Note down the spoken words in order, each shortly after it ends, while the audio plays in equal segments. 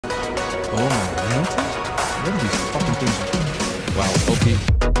coffee.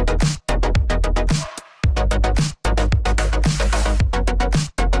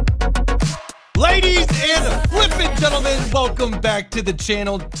 Ladies and flippin' gentlemen, welcome back to the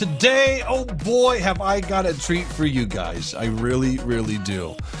channel. Today, oh boy, have I got a treat for you guys. I really, really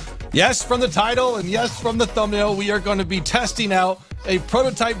do. Yes, from the title and yes, from the thumbnail, we are going to be testing out a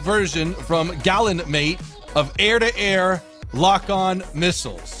prototype version from GallanMate of air-to-air lock-on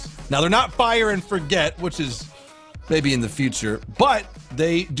missiles. Now, they're not fire and forget, which is maybe in the future, but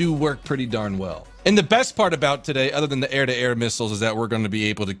they do work pretty darn well. And the best part about today, other than the air-to-air missiles, is that we're going to be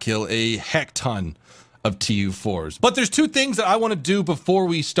able to kill a heck ton of TU4s. But there's two things that I want to do before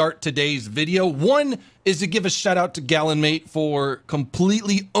we start today's video. One is to give a shout out to GallanMate for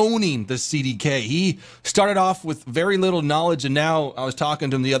completely owning the CDK. He started off with very little knowledge, and now I was talking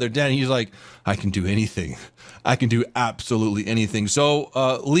to him the other day, and he's like, I can do anything. I can do absolutely anything.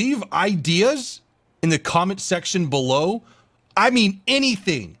 So leave ideas in the comment section below. I mean,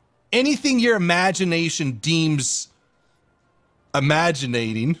 anything. Anything your imagination deems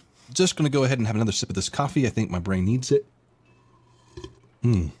imaginating. Just gonna go ahead and have another sip of this coffee. I think my brain needs it.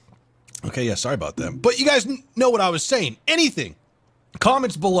 Okay, yeah, sorry about that. But you guys know what I was saying. Anything.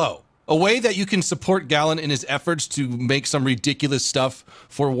 Comments below. A way that you can support Gallan in his efforts to make some ridiculous stuff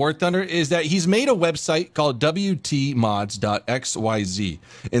for War Thunder is that he's made a website called wtmods.xyz.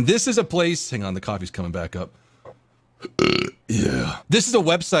 And this is a place, hang on, the coffee's coming back up. Yeah. This is a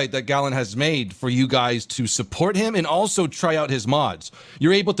website that Gallan has made for you guys to support him and also try out his mods.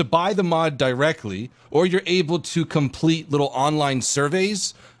 You're able to buy the mod directly, or you're able to complete little online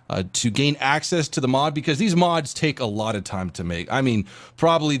surveys to gain access to the mod, because these mods take a lot of time to make. I mean,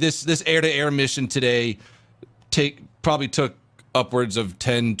 probably this air-to-air mission today probably took upwards of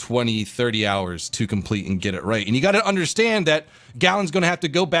 10, 20, 30 hours to complete and get it right. And you got to understand that Gallan's going to have to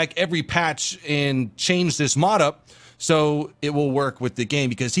go back every patch and change this mod up so it will work with the game,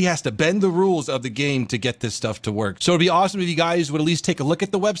 because he has to bend the rules of the game to get this stuff to work. So it'd be awesome if you guys would at least take a look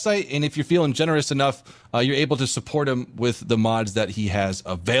at the website, and if you're feeling generous enough, you're able to support him with the mods that he has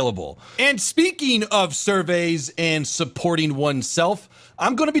available. And speaking of surveys and supporting oneself,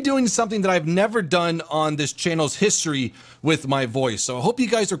 I'm going to be doing something that I've never done on this channel's history with my voice. So I hope you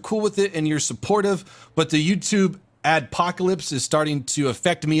guys are cool with it and you're supportive, but the YouTube adpocalypse is starting to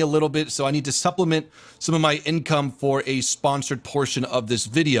affect me a little bit, so I need to supplement some of my income for a sponsored portion of this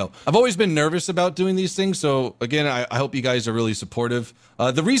video. I've always been nervous about doing these things, so again, I hope you guys are really supportive.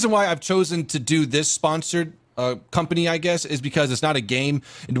 The reason why I've chosen to do this sponsored company, I guess, is because it's not a game.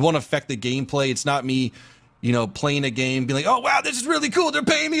 It won't affect the gameplay. It's not me, you know, playing a game, being like, oh, wow, this is really cool. They're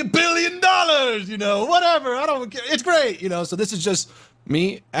paying me $1 billion, you know, whatever. I don't care. It's great, you know, so this is just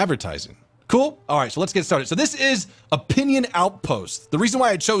me advertising. Cool? All right, so let's get started. So this is Opinion Outpost. The reason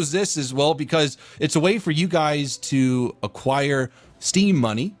why I chose this is, well, because it's a way for you guys to acquire Steam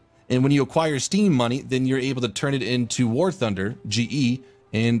money. And when you acquire Steam money, then you're able to turn it into War Thunder, GE,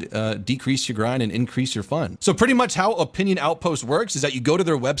 and decrease your grind and increase your fun. So pretty much how Opinion Outpost works is that you go to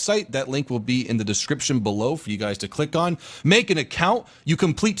their website. That link will be in the description below for you guys to click on. Make an account. You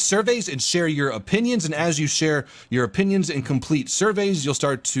complete surveys and share your opinions. And as you share your opinions and complete surveys, you'll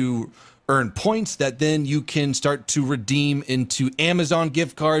start to earn points that then you can start to redeem into Amazon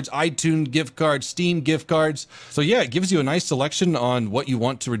gift cards, iTunes gift cards, Steam gift cards. So yeah, it gives you a nice selection on what you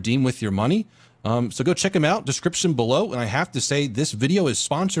want to redeem with your money. So go check them out, description below. And I have to say, this video is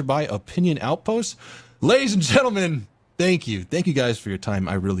sponsored by Opinion Outpost. Ladies and gentlemen, thank you. Thank you guys for your time.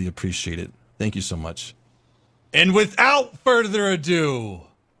 I really appreciate it. Thank you so much. And without further ado,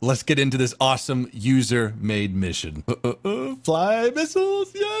 let's get into this awesome user-made mission. Fly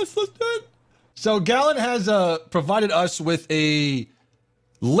missiles, yes, let's do it. So Gallan has provided us with a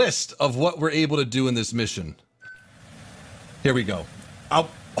list of what we're able to do in this mission. Here we go.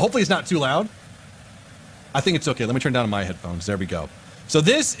 Hopefully it's not too loud. I think it's okay. Let me turn down my headphones. There we go. So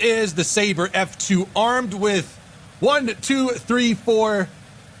this is the Saber F2 armed with 1, 2, 3, 4,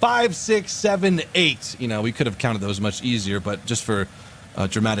 5, 6, 7, 8. You know, we could have counted those much easier, but just for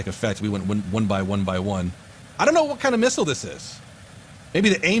dramatic effect, we went one by one by one. I don't know what kind of missile this is. Maybe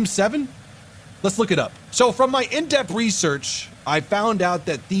the AIM-7? Let's look it up. So from my in-depth research, I found out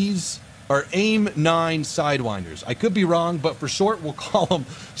that these are AIM-9 Sidewinders. I could be wrong, but for short, we'll call them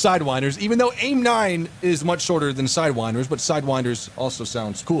Sidewinders, even though AIM-9 is much shorter than Sidewinders, but Sidewinders also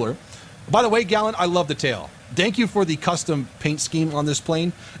sounds cooler. By the way, Gallan, I love the tail. Thank you for the custom paint scheme on this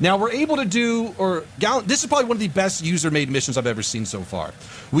plane. Now we're able to do, Gallan, this is probably one of the best user-made missions I've ever seen so far.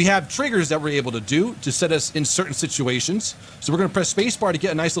 We have triggers that we're able to do to set us in certain situations. So we're gonna press spacebar to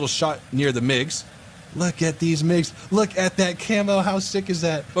get a nice little shot near the MiGs. Look at these MiGs. Look at that camo. How sick is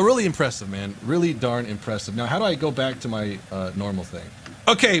that? But really impressive, man. Really darn impressive. Now, how do I go back to my normal thing?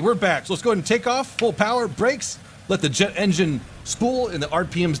 Okay, we're back. So let's go ahead and take off. Full power, brakes. Let the jet engine spool and the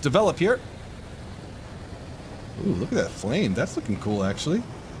RPMs develop here. Ooh, look at that flame. That's looking cool, actually.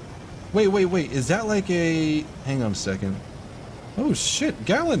 Wait. Is that like a... Hang on a second. Oh, shit.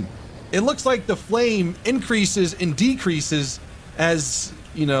 Gallon. It looks like the flame increases and decreases as,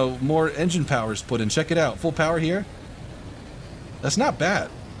 you know, more engine power is put in. Check it out. Full power here. That's not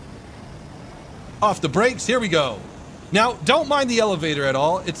bad. Off the brakes. Here we go. Now, don't mind the elevator at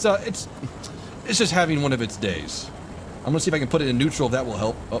all. It's just having one of its days. I'm gonna see if I can put it in neutral. That will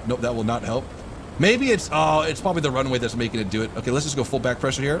help. Oh, no, that will not help. Maybe it's probably the runway that's making it do it. Okay, let's just go full back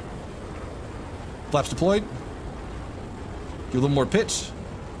pressure here. Flaps deployed. Give a little more pitch.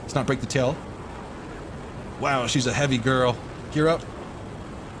 Let's not break the tail. Wow, she's a heavy girl. Gear up.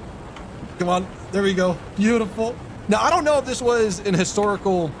 Come on, there we go. Beautiful. Now, I don't know if this was an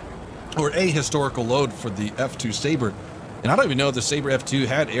historical or a historical load for the F2 Sabre. And I don't even know if the Sabre F2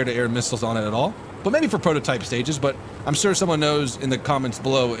 had air-to-air missiles on it at all. But maybe for prototype stages, but I'm sure someone knows in the comments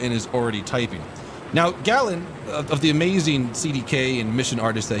below and is already typing. Now, Gallon, of the amazing CDK and mission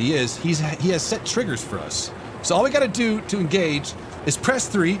artist that he is, he has set triggers for us. So all we gotta do to engage is press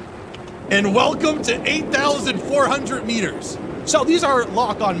 3, and welcome to 8,400 meters. So these are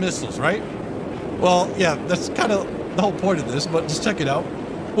lock-on missiles, right? Well, yeah, that's kind of the whole point of this, but just check it out.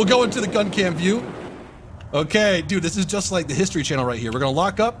 We'll go into the gun cam view. Okay, dude, this is just like the History Channel right here. We're gonna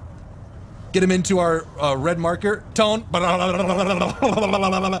lock up, get him into our red marker, tone,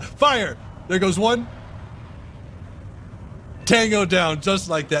 fire. There goes one. Tango down, just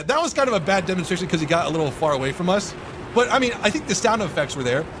like that. That was kind of a bad demonstration because he got a little far away from us. But I mean, I think the sound effects were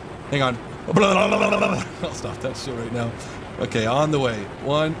there. Hang on. I'll stop that shit right now. Okay, on the way.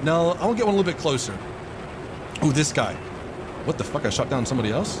 One, no, I want to get one a little bit closer. Ooh, this guy. What the fuck? I shot down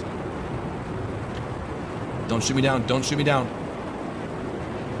somebody else? Don't shoot me down. Don't shoot me down.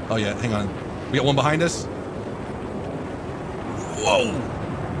 Oh, yeah. Hang on. We got one behind us. Whoa.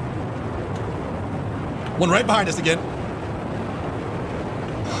 One right behind us again.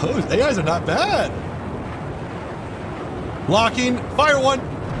 Oh, the AIs are not bad. Locking. Fire one.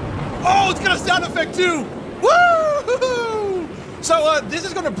 Oh, it's got a sound effect too. Woo! So this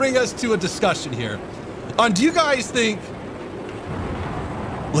is going to bring us to a discussion here. Do you guys think...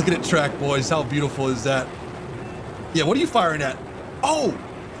 Look at it track, boys. How beautiful is that? Yeah, what are you firing at? Oh,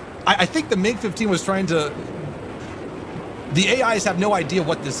 I think the MiG-15 was trying to... The AIs have no idea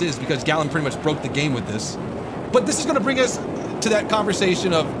what this is because Gallon pretty much broke the game with this. But this is going to bring us to that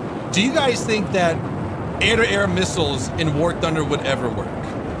conversation of, do you guys think that air-to-air missiles in War Thunder would ever work?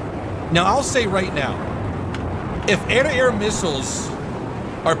 Now, I'll say right now, if air-to-air missiles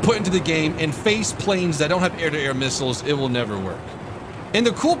are put into the game and face planes that don't have air-to-air missiles, it will never work. And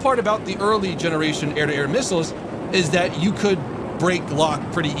the cool part about the early generation air-to-air missiles is that you could break lock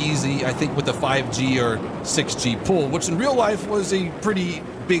pretty easy, I think, with a 5G or 6G pull, which in real life was a pretty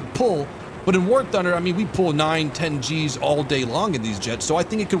big pull. But in War Thunder, I mean, we pull 9, 10 Gs all day long in these jets, so I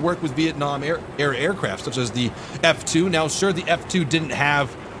think it could work with Vietnam aircraft, such as the F2. Now, sure, the F2 didn't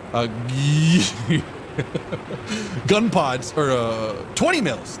have gun pods or 20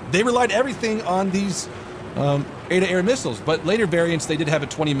 mils. They relied everything on these air-to-air missiles, but later variants, they did have a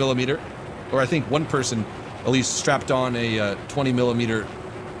 20 millimeter, or I think one person at least strapped on a 20 millimeter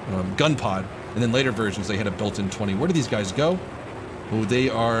gun pod, and then later versions, they had a built-in 20. Where do these guys go? Oh, they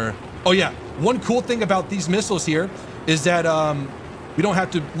are... Oh yeah, one cool thing about these missiles here is that we don't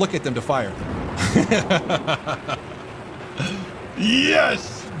have to look at them to fire.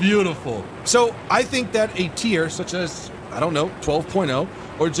 Yes, beautiful. So I think that a tier such as, I don't know, 12.0,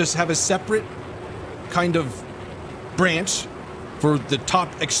 or just have a separate kind of branch for the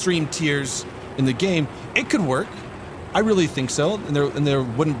top extreme tiers in the game, it could work. I really think so, and there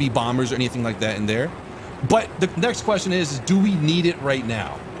wouldn't be bombers or anything like that in there. But the next question is do we need it right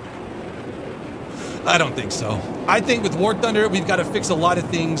now? I don't think so. I think with War Thunder, we've got to fix a lot of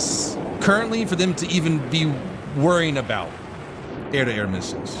things currently for them to even be worrying about air-to-air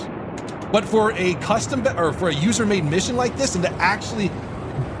missiles. But for a custom or for a user-made mission like this, and to actually,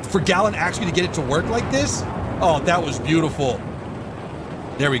 for Gallon actually to get it to work like this, oh, that was beautiful.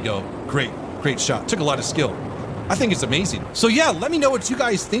 There we go. Great, great shot. Took a lot of skill. I think it's amazing. So yeah, let me know what you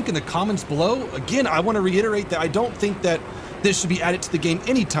guys think in the comments below. Again, I want to reiterate that I don't think that this should be added to the game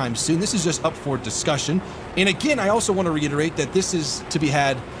anytime soon. This is just up for discussion. And again, I also want to reiterate that this is to be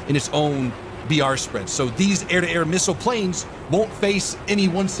had in its own BR spread. So these air-to-air missile planes won't face any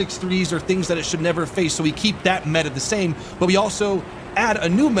 163s or things that it should never face. So we keep that meta the same, but we also add a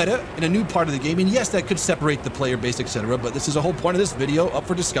new meta in a new part of the game. And yes, that could separate the player base, etc. But this is the whole point of this video, up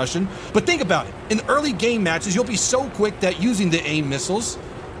for discussion. But think about it. In early game matches, you'll be so quick that using the aim missiles,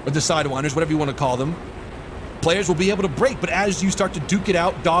 or the Sidewinders, whatever you want to call them, players will be able to break. But as you start to duke it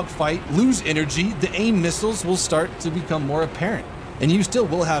out, dogfight, lose energy, the aim missiles will start to become more apparent. And you still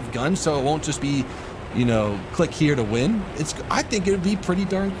will have guns, so it won't just be, you know, click here to win. I think it would be pretty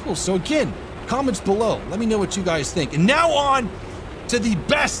darn cool. So again, comments below. Let me know what you guys think. And now on to the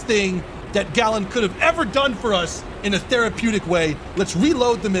best thing that Galen could have ever done for us in a therapeutic way. Let's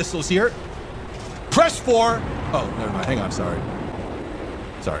reload the missiles here. Press 4. Oh, never mind. Hang on. Sorry.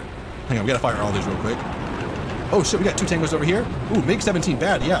 Hang on. We got to fire all these real quick. Oh, shit. We got 2 tangos over here. Ooh, MiG-17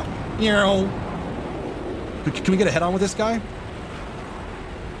 bad. Yeah. Can we get a head on with this guy?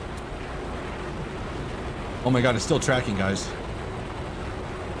 Oh my god, it's still tracking, guys.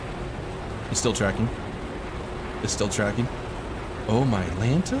 It's still tracking. It's still tracking. Oh my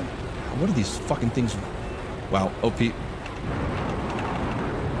Lanta? What are these fucking things? Wow, OP.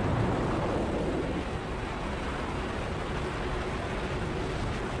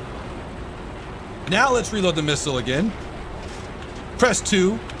 Now let's reload the missile again. Press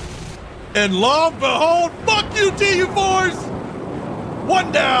 2. And lo and behold, fuck you, TU4s!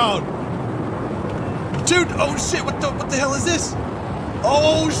 1 down! Dude, oh shit, what the hell is this?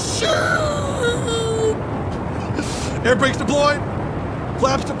 Oh shit! Air brakes deployed.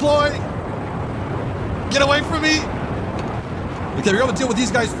 Flaps deployed. Get away from me. Okay, we're gonna deal with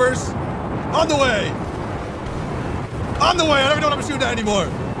these guys first. On the way. On the way, I don't even know what I'm shooting at anymore.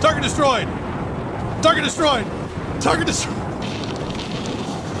 Target destroyed. Target destroyed. Target destroyed.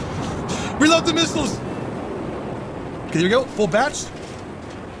 Reload the missiles. Okay, here we go, full batch.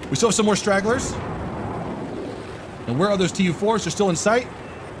 We still have some more stragglers. And where are those TU4s? They're still in sight.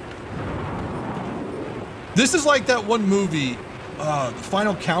 This is like that one movie, The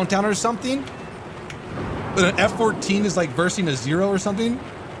Final Countdown or something. But an F-14 is like versing a 0 or something.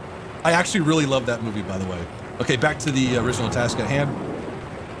 I actually really love that movie, by the way. Okay, back to the original task at hand.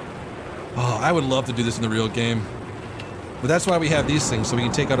 Oh, I would love to do this in the real game. But that's why we have these things, so we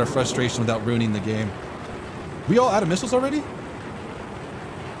can take out our frustration without ruining the game. We all out of missiles already?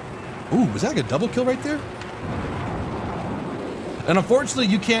 Ooh, was that like a double kill right there? And unfortunately,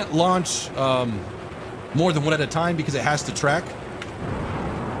 you can't launch more than one at a time because it has to track.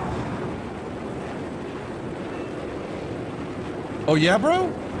 Oh yeah,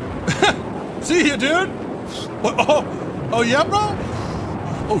 bro? See you, dude? Oh yeah, bro?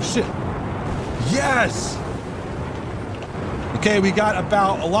 Oh shit. Yes! Okay, we got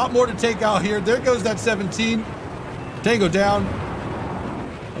about a lot more to take out here. There goes that 17. Tango down.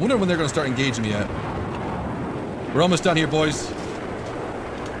 I wonder when they're gonna start engaging me at. We're almost done here, boys.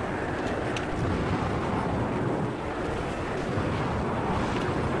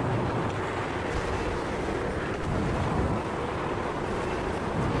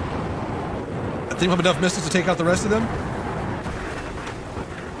 I think we have enough missiles to take out the rest of them.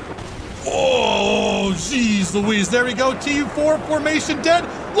 Oh, jeez Louise. There we go. TU4 formation dead.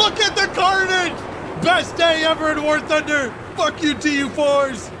 Look at the carnage. Best day ever in War Thunder. Fuck you,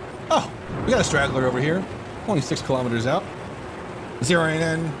 TU4s. Oh, we got a straggler over here. Only 6 kilometers out. Zeroing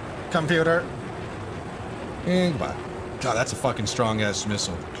in. Computer. And goodbye. God, that's a fucking strong-ass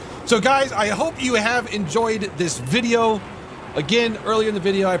missile. So, guys, I hope you have enjoyed this video. Again, earlier in the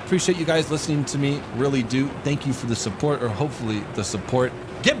video, I appreciate you guys listening to me. Really do. Thank you for the support, or hopefully the support.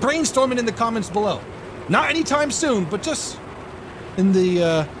 Get brainstorming in the comments below. Not anytime soon, but just in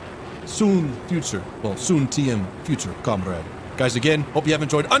the soon future. Well, soon TM future, comrade. Guys, again, hope you have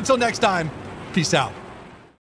enjoyed. Until next time, peace out.